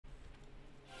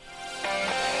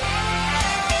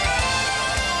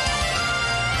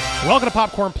Welcome to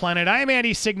Popcorn Planet. I am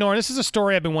Andy Signor. This is a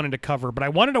story I've been wanting to cover, but I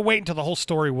wanted to wait until the whole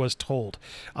story was told.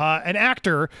 An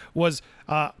actor was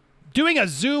doing a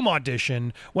Zoom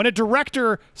audition when a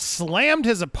director slammed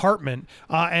his apartment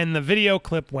and the video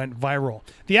clip went viral.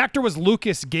 The actor was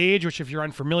Lukas Gage, which if you're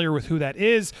unfamiliar with who that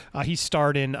is, he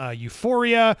starred in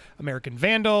Euphoria, American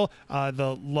Vandal,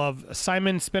 the Love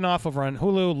Simon spinoff over on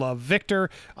Hulu, Love Victor.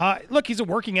 Look, he's a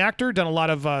working actor, done a lot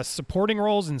of supporting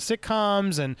roles in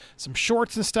sitcoms and some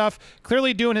shorts and stuff,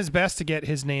 clearly doing his best to get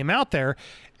his name out there.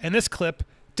 And this clip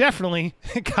definitely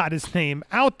got his name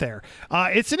out there.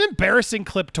 It's an embarrassing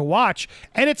clip to watch,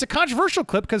 and it's a controversial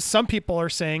clip because some people are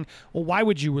saying, well, why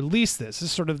would you release this? This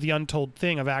is sort of the untold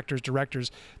thing of actors,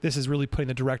 directors. This is really putting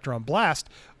the director on blast.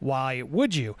 Why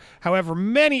would you? However,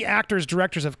 many actors,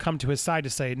 directors have come to his side to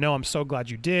say, no, I'm so glad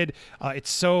you did.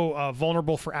 It's so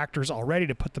vulnerable for actors already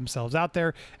to put themselves out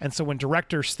there. And so when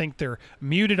directors think they're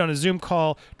muted on a Zoom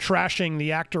call, trashing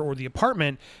the actor or the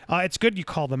apartment, it's good you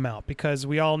call them out because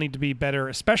we all need to be better,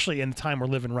 especially in the time we're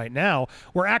living right now,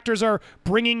 where actors are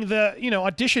bringing the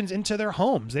auditions into their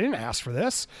homes. They didn't ask for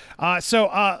this.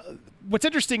 What's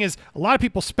interesting is a lot of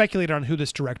people speculated on who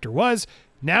this director was.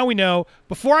 Now we know.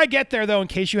 Before I get there, though, in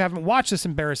case you haven't watched this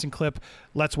embarrassing clip,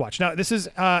 let's watch. Now, this is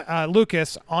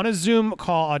Lukas on a Zoom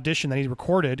call audition that he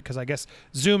recorded, because I guess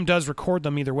Zoom does record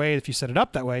them either way if you set it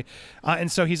up that way.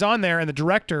 And so he's on there, and the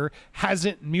director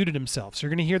hasn't muted himself. So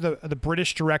you're going to hear the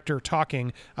British director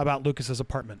talking about Lukas's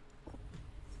apartment.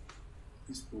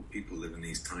 These poor people live in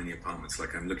these tiny apartments.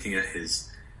 Like, I'm looking at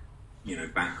his,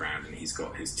 background, and he's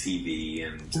got his TV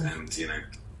and.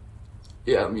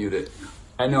 Yeah, mute it.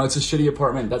 I know it's a shitty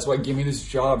apartment. That's why give me this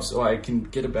job so I can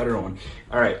get a better one.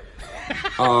 All right.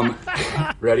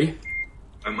 Ready?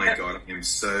 Oh my God, I'm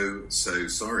so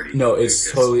sorry. No,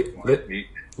 it's totally.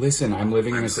 Listen, I'm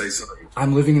living in a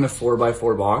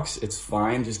 4x4 box. It's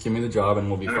fine. Just give me the job and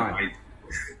we'll be fine.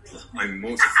 I'm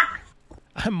mortified.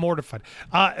 I'm mortified.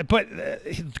 But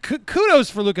kudos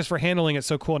for Lukas for handling it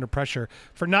so cool under pressure,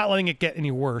 for not letting it get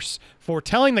any worse, for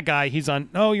telling the guy he's on,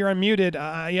 oh, you're unmuted.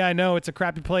 Yeah, I know it's a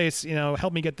crappy place.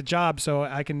 Help me get the job so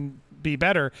I can be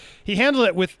better. He handled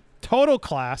it with total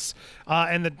class,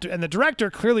 and the director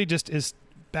clearly just is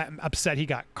upset he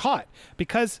got caught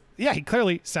because, yeah, he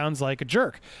clearly sounds like a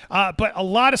jerk. But a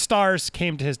lot of stars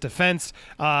came to his defense.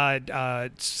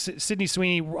 Sydney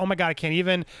Sweeney, oh my God, I can't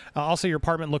even. Also, your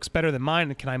apartment looks better than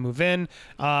mine. Can I move in?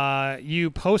 You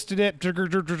posted it.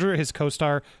 His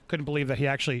co-star couldn't believe that he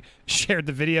actually shared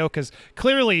the video because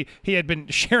clearly he had been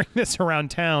sharing this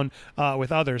around town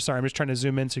with others. Sorry, I'm just trying to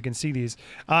zoom in so you can see these.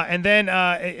 And then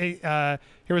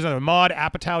here was another Maud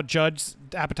Apatow, Judge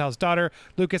Apatow's daughter.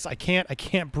 Lukas, I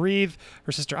can't breathe.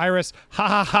 Her sister Iris, ha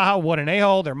ha ha, what an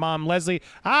a-hole. Their mom Leslie,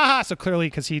 ah. So clearly,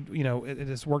 because he, it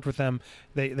has worked with them,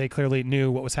 they clearly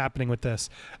knew what was happening with this.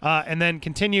 And then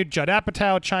continued. Judd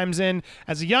Apatow chimes in.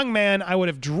 As a young man, I would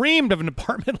have dreamed of an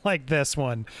apartment like this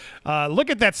one. Look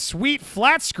at that sweet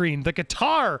flat screen, the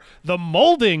guitar, the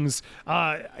moldings.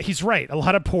 He's right. A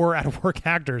lot of poor out-of-work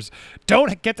actors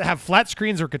don't get to have flat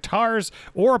screens or guitars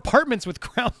or apartments with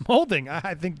crown molding.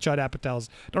 I think Judd Apatow's,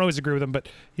 don't always agree with him, but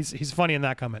he's funny in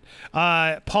that comment.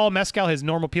 Paul Mescal, his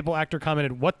Normal People actor,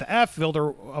 commented, what the F? Will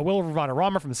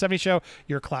Valderrama from the 70s Show,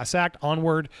 your class act,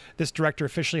 onward. This director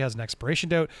officially has an expiration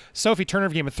date. Sophie Turner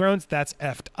of Game of Thrones, that's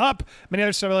effed up. Many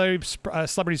other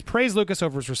celebrities praised Lukas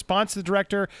over his response to the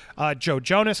director. Joe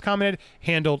Jonas commented,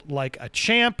 handled like a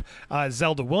champ.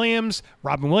 Zelda Williams,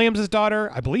 Robin Williams'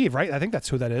 daughter, I believe, right? I think that's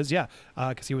who that is, yeah,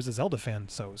 because he was a Zelda fan,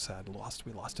 so sad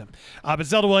we lost him. But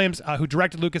Zelda Williams, who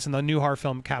directed Lukas in the new horror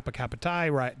film Kappa Kappa Die,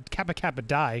 right? Kappa Kappa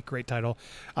Die, great title.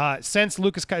 Since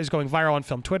Lukas is going viral on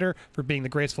film Twitter for being the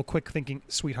graceful, quick-thinking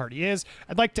sweetheart he is,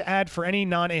 I'd like to add for any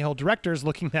non-a-hole directors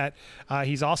looking that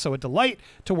he's also a delight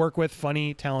to work with,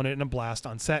 funny, talented, and a blast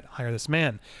on set. Hire this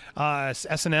man.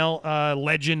 SNL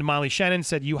legend Molly Shannon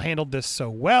said, you handled this so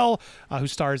well, who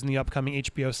stars in the upcoming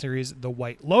HBO series The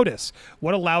White Lotus.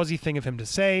 What a lousy thing of him to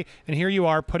say, and here you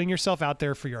are putting yourself out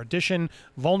there for your audition,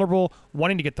 vulnerable,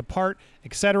 wanting to get the part,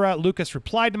 etc. Lukas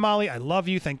replied to Molly, I love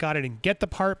you. Thank God I didn't get the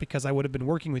part because I would have been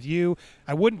working with you.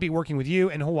 I wouldn't be working with you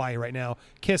in Hawaii right now.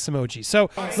 Kiss emoji. So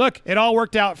look, it all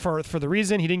worked out for the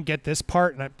reason he didn't get this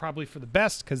part, and probably for the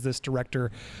best because this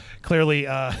director clearly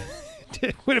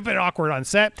it would have been awkward on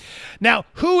set. Now,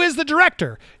 who is the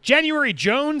director? January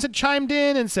Jones had chimed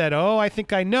in and said, oh, I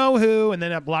think I know who. And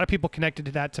then a lot of people connected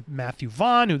to that to Matthew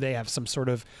Vaughn, who they have some sort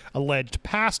of alleged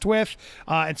past with.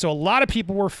 And so a lot of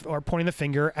people were pointing the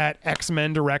finger at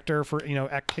X-Men director for,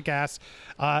 Kick-Ass,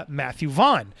 Matthew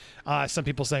Vaughn. Some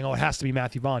people saying, oh, it has to be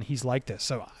Matthew Vaughn. He's like this.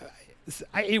 So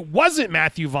it wasn't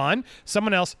Matthew Vaughn.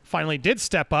 Someone else finally did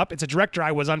step up. It's a director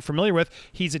I was unfamiliar with.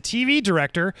 He's a TV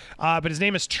director, but his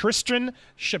name is Tristan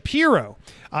Shapiro.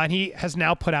 And he has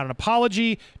now put out an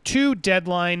apology to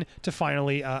Deadline to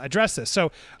finally address this.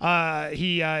 So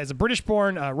he is a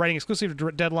British-born, writing exclusively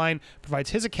to Deadline,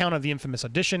 provides his account of the infamous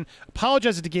audition,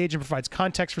 apologizes to Gage, and provides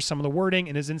context for some of the wording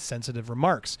in his insensitive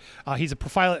remarks. He's a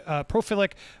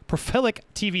prolific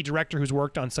TV director who's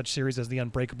worked on such series as The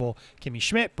Unbreakable Kimmy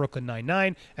Schmidt, Brooklyn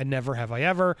Nine-Nine, and Never Have I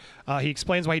Ever. He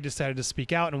explains why he decided to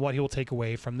speak out and what he will take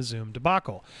away from the Zoom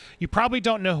debacle. You probably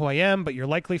don't know who I am, but you're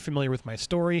likely familiar with my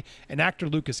story. An actor,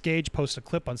 Lukas Gage, posted a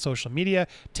clip on social media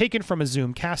taken from a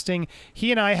Zoom casting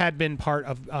he and I had been part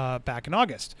of back in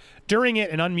August. During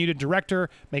it, an unmuted director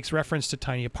makes reference to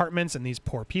tiny apartments and these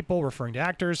poor people, referring to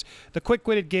actors. The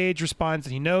quick-witted Gage responds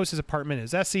that he knows his apartment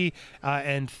is Essie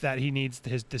and that he needs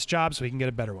this job so he can get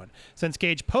a better one. Since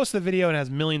Gage posted the video and has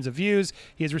millions of views,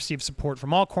 he has received support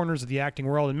from all corners of the acting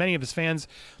world and many of his fans.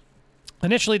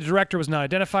 Initially, the director was not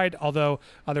identified, although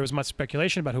there was much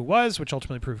speculation about who it was, which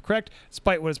ultimately proved correct,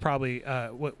 despite what is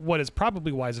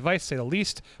probably wise advice, to say the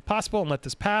least possible, and let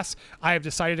this pass. I have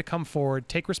decided to come forward,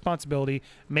 take responsibility,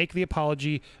 make the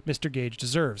apology Mr. Gage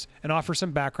deserves, and offer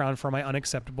some background for my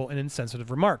unacceptable and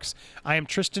insensitive remarks. I am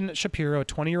Tristan Shapiro, a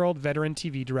 20-year-old veteran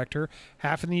TV director,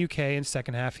 half in the UK and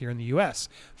second half here in the US.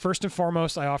 First and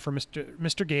foremost, I offer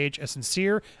Mr. Gage a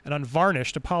sincere and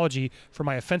unvarnished apology for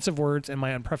my offensive words and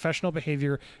my unprofessional behavior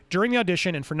during the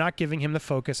audition and for not giving him the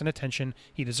focus and attention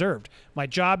he deserved. My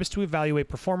job is to evaluate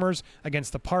performers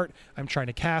against the part I'm trying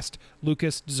to cast.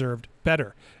 Lukas deserved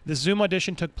better. The Zoom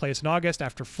audition took place in August.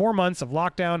 After 4 months of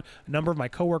lockdown, a number of my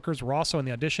coworkers were also in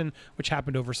the audition, which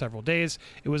happened over several days.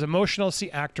 It was emotional to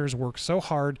see actors work so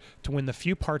hard to win the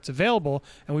few parts available,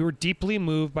 and we were deeply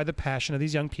moved by the passion of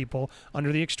these young people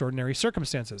under the extraordinary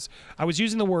circumstances. I was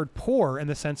using the word poor in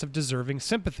the sense of deserving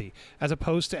sympathy, as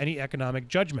opposed to any economic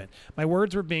judgment. My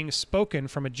words were being spoken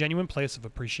from a genuine place of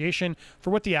appreciation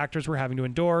for what the actors were having to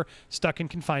endure, stuck in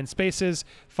confined spaces,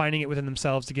 finding it within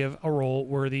themselves to give a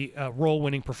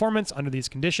role-winning performance under these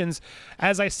conditions.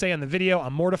 As I say on the video,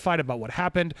 I'm mortified about what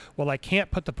happened. While I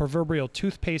can't put the proverbial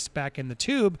toothpaste back in the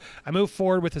tube, I move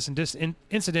forward with this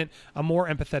incident a more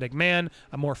empathetic man,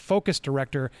 a more focused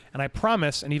director, and I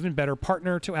promise an even better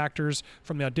partner to actors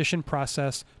from the audition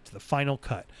process to the final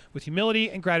cut. With humility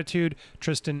and gratitude,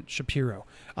 Tristan Shapiro.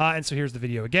 And so here's the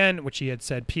video again, which he had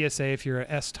said, PSA, if you're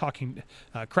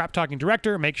a crap-talking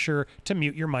director, make sure to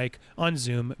mute your mic on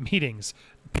Zoom meetings.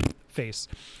 Face.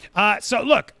 So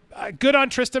look, good on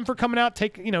Tristan for coming out,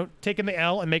 taking the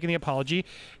L and making the apology.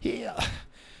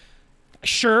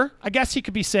 Sure, I guess he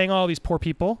could be saying all these poor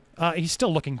people. He's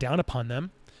still looking down upon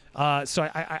them. So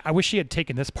I wish he had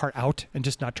taken this part out and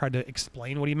just not tried to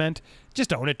explain what he meant.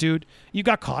 Just own it, dude. You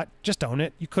got caught. Just own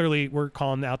it. You clearly were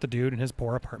calling out the dude and his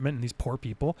poor apartment and these poor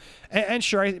people. And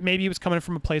sure, maybe he was coming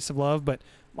from a place of love, but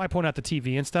why point out the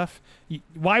TV and stuff?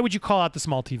 Why would you call out the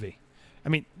small TV? I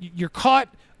mean, you're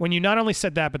caught when you not only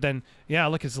said that, but then, yeah,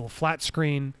 look, his little flat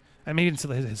screen. I mean,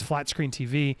 his flat screen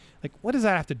TV. Like, what does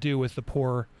that have to do with the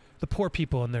poor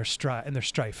people and their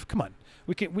strife? Come on.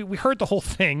 We heard the whole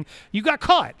thing. You got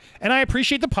caught. And I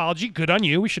appreciate the apology. Good on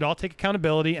you. We should all take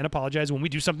accountability and apologize when we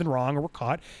do something wrong or we're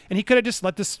caught. And he could have just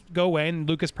let this go away, and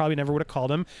Lukas probably never would have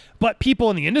called him. But people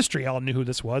in the industry all knew who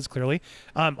this was, clearly.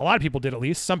 A lot of people did, at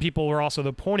least. Some people were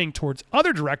also pointing towards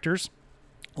other directors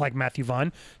like Matthew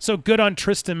Vaughn. So good on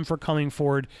Tristan for coming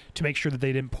forward to make sure that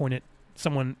they didn't point at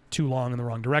someone too long in the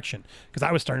wrong direction, because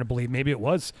I was starting to believe maybe it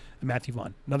was Matthew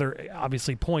Vaughn. Another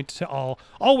obviously point to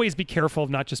always be careful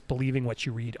of not just believing what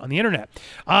you read on the internet.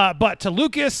 But to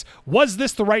Lukas, was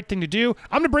this the right thing to do?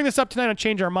 I'm going to bring this up tonight on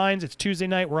Change Our Minds. It's Tuesday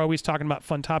night. We're always talking about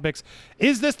fun topics.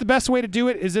 Is this the best way to do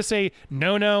it? Is this a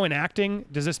no-no in acting?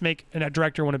 Does this make a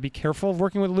director want to be careful of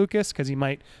working with Lukas because he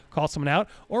might call someone out?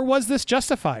 Or was this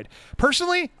justified?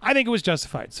 Personally, I think it was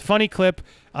justified. It's a funny clip.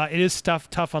 It is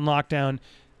tough on lockdown.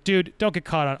 Dude, don't get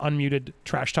caught on unmuted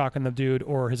trash talking the dude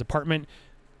or his apartment.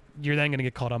 You're then going to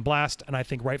get called on blast, and I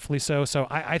think rightfully so. So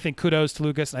I think kudos to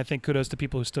Lukas, and I think kudos to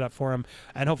people who stood up for him,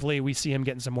 and hopefully we see him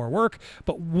getting some more work.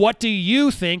 But what do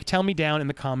you think? Tell me down in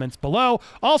the comments below.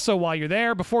 Also, while you're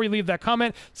there, before you leave that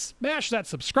comment, smash that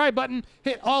subscribe button,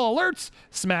 hit all alerts,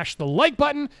 smash the like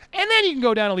button, and then you can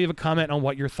go down and leave a comment on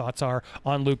what your thoughts are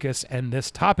on Lukas and this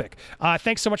topic.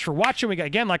 Thanks so much for watching. We got,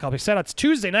 again, like I said, it's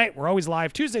Tuesday night. We're always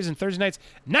live Tuesdays and Thursday nights,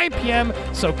 9 p.m.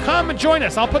 So come and join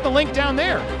us. I'll put the link down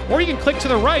there, or you can click to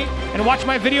the right and watch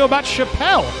my video about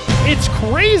Chappelle. It's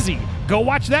crazy. Go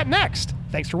watch that next.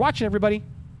 Thanks for watching, everybody.